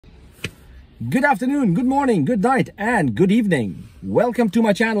Good afternoon, good morning, good night, and good evening. Welcome to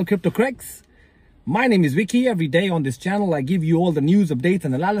my channel, Crypto Cracks. My name is Vicky. Every day on this channel, I give you all the news, updates,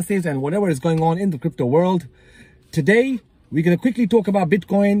 and analysis, and whatever is going on in the crypto world. Today, we're going to quickly talk about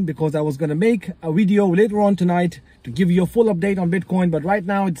Bitcoin because I was going to make a video later on tonight to give you a full update on Bitcoin. But right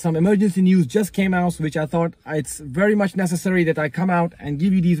now, some emergency news just came out, which I thought it's very much necessary that I come out and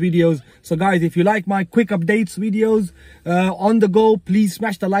give you these videos. So guys, if you like my quick updates videos on the go, please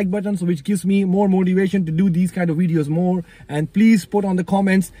smash the like button, so which gives me more motivation to do these kind of videos more. And please put on the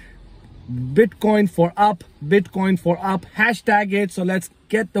comments, Bitcoin for up, hashtag it. So let's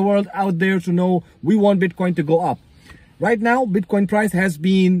get the world out there to know we want Bitcoin to go up. Right now, Bitcoin price has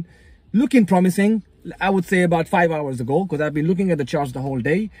been looking promising, I would say about 5 hours ago, because I've been looking at the charts the whole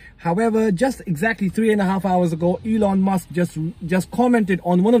day. However, just exactly 3.5 hours ago, Elon Musk just commented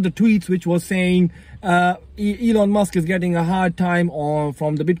on one of the tweets, which was saying Elon Musk is getting a hard time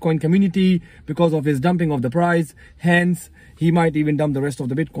from the Bitcoin community because of his dumping of the price. Hence, he might even dump the rest of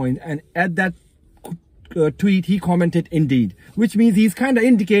the Bitcoin. And at that tweet, he commented indeed, which means he's kind of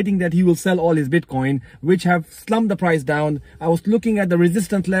indicating that he will sell all his Bitcoin, which have slumped the price down. I was looking at the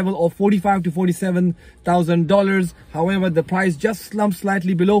resistance level of $45,000 to $47,000. However, the price just slumped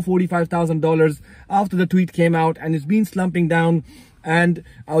slightly below $45,000 after the tweet came out, and it's been slumping down. And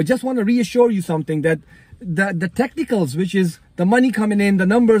I just want to reassure you something, that the technicals, which is the money coming in, the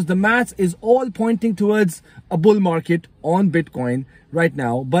numbers, the maths, is all pointing towards a bull market on Bitcoin right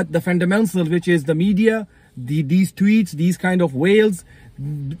now. But the fundamentals, which is the media, these tweets, these kind of whales,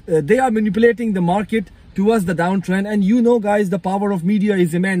 they are manipulating the market towards the downtrend. And you know, guys, the power of media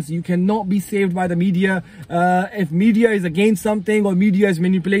is immense. You cannot be saved by the media. If media is against something or media is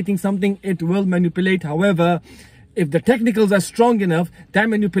manipulating something, it will manipulate. However, if the technicals are strong enough, that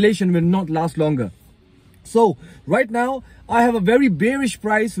manipulation will not last longer. So right now, I have a very bearish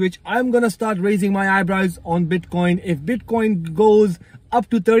price, which I'm going to start raising my eyebrows on Bitcoin. If Bitcoin goes up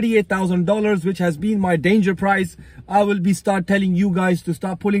to $38,000, which has been my danger price, I will start telling you guys to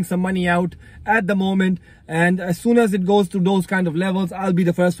start pulling some money out at the moment. And as soon as it goes to those kind of levels, I'll be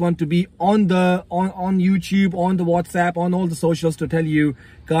the first one to be on YouTube, on the WhatsApp, on all the socials to tell you,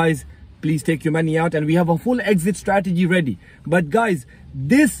 guys, please take your money out. And we have a full exit strategy ready. But guys,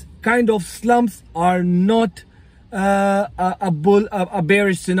 this kind of slumps are not a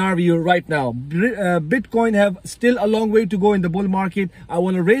bearish scenario right now. Bitcoin have still a long way to go in the bull market. I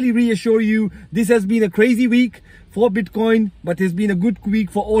want to really reassure you, this has been a crazy week for Bitcoin, but it's been a good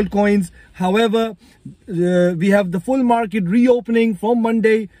week for altcoins. However, we have the full market reopening from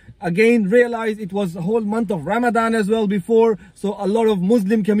Monday. Again, realize it was a whole month of Ramadan as well before. So a lot of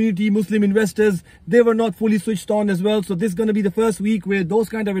Muslim community, Muslim investors, they were not fully switched on as well. So this is going to be the first week where those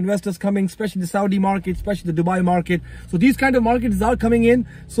kind of investors coming, especially the Saudi market, especially the Dubai market. So these kind of markets are coming in.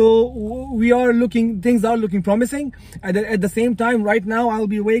 So things are looking promising. At the same time, right now, I'll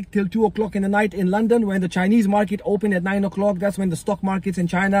be awake till 2 o'clock in the night in London when the Chinese market open at 9 o'clock. That's when the stock markets in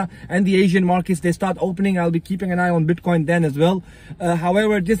China and the Asian markets, they start opening. I'll be keeping an eye on Bitcoin then as well.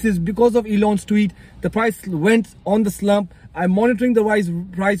 However, this is because of Elon's tweet, the price went on the slump. I'm monitoring the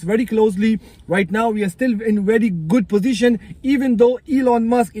price very closely. Right now, we are still in very good position. Even though Elon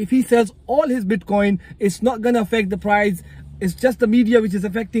Musk, if he sells all his Bitcoin, it's not going to affect the price. It's just the media which is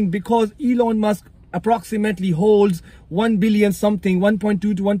affecting, because Elon Musk approximately holds 1 billion something, 1.2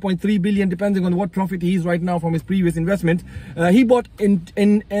 to 1.3 billion, depending on what profit he is right now from his previous investment. He bought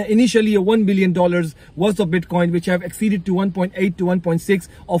initially a $1 billion worth of Bitcoin, which have exceeded to 1.8 to 1.6,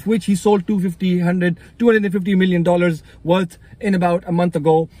 of which he sold $250 million worth in about a month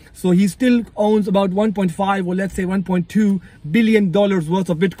ago. So he still owns about 1.5 or let's say 1.2 billion dollars worth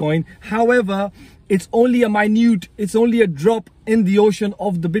of Bitcoin. However, it's only a drop in the ocean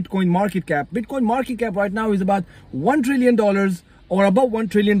of the Bitcoin market cap. Bitcoin market cap right now is about $1 trillion or above $1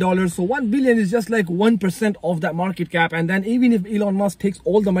 trillion. So 1 billion is just like 1% of that market cap. And then even if Elon Musk takes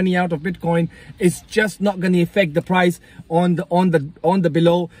all the money out of Bitcoin, it's just not going to affect the price on the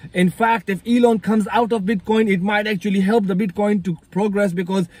below. In fact, if Elon comes out of Bitcoin, it might actually help the Bitcoin to progress,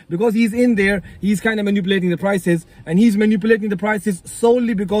 because he's in there, he's kind of manipulating the prices, and he's manipulating the prices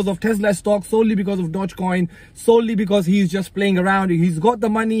solely because of Tesla stock, solely because of Dogecoin, solely because he's just playing around. He's got the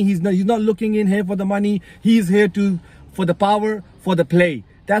money. He's not looking in here for the money. He's here for the power, for the play.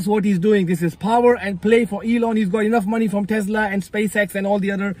 That's what he's doing. This is power and play for Elon. He's got enough money from Tesla and SpaceX and all the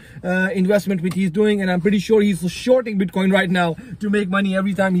other investment which he's doing. And I'm pretty sure he's shorting Bitcoin right now to make money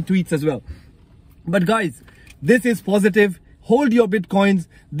every time he tweets as well. But guys, this is positive. hold your Bitcoins.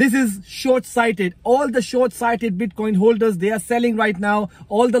 This is short-sighted. All the short-sighted Bitcoin holders, they are selling right now.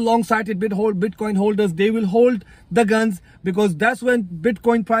 All the long-sighted Bitcoin holders, they will hold the guns, because that's when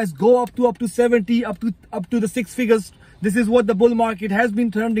Bitcoin price go up to 70, up to the six figures. This is what the bull market has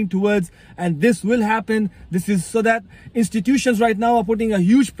been trending towards, and this will happen. This is so that institutions right now are putting a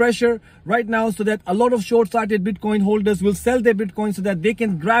huge pressure right now, so that a lot of short-sighted Bitcoin holders will sell their Bitcoin so that they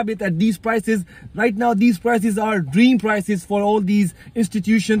can grab it at these prices. Right now, these prices are dream prices for all these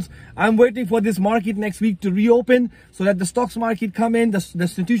institutions. I'm waiting for this market next week to reopen so that the stocks market come in, the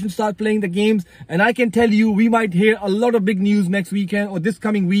institutions start playing the games, and I can tell you, we might hear a lot of big news next weekend or this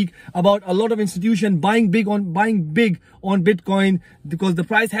coming week about a lot of institutions buying big on Bitcoin, because the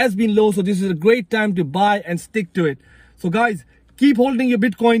price has been low. So this is a great time to buy and stick to it. So guys, keep holding your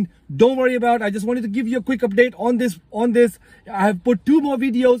Bitcoin. Don't worry about it. I just wanted to give you a quick update on this. I have put 2 more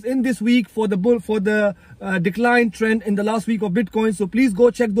videos in this week for the decline trend in the last week of Bitcoin. So please go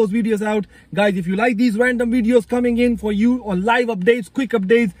check those videos out. Guys, if you like these random videos coming in for you on live updates, quick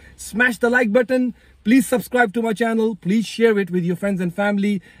updates, smash the like button. Please subscribe to my channel. Please share it with your friends and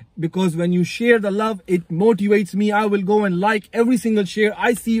family, because when you share the love, it motivates me. I will go and like every single share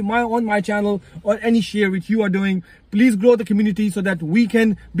I see on my channel, or any share which you are doing. Please grow the community so that we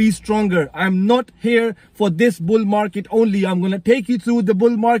can be stronger. I'm not here for this bull market only. I'm going to take you through the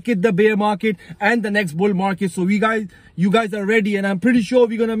bull market, the bear market, and the next bull market. So you guys are ready, and I'm pretty sure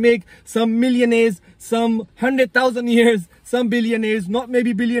we're going to make some millionaires, some 100,000 years, some billionaires, not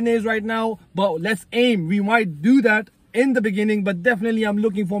maybe billionaires right now, but let's aim. We might do that in the beginning, but definitely I'm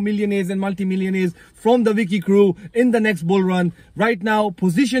looking for millionaires and multimillionaires from the Wiki crew in the next bull run. Right now,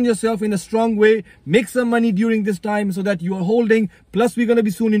 position yourself in a strong way, make some money during this time so that you are holding. Plus, we're going to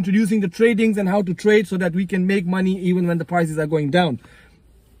be soon introducing the tradings and how to trade so that we can make money even when the prices are going down.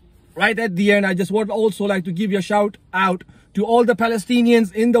 Right at the end, I just would also like to give you a shout out to all the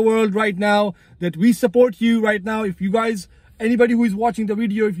Palestinians in the world right now, that we support you right now. If you guys, anybody who is watching the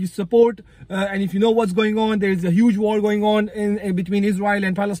video, if you support and if you know what's going on, there is a huge war going on in between Israel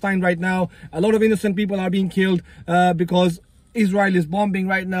and Palestine right now. A lot of innocent people are being killed because Israel is bombing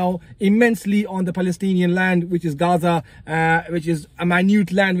right now immensely on the Palestinian land, which is Gaza, which is a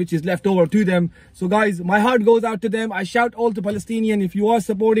minute land which is left over to them. So guys, my heart goes out to them. I shout all to Palestinian. If you are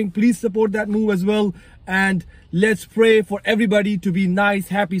supporting, please support that move as well. And let's pray for everybody to be nice,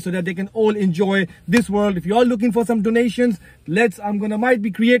 happy, so that they can all enjoy this world. If you are looking for some donations, might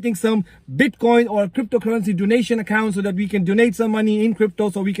be creating some Bitcoin or cryptocurrency donation account so that we can donate some money in crypto,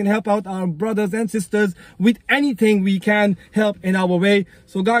 so we can help out our brothers and sisters with anything we can help in our way.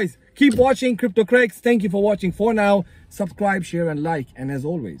 So guys, keep watching Crypto Craigs. Thank you for watching for now. Subscribe, share, and like. And as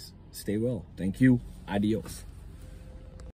always, stay well. Thank you. Adios.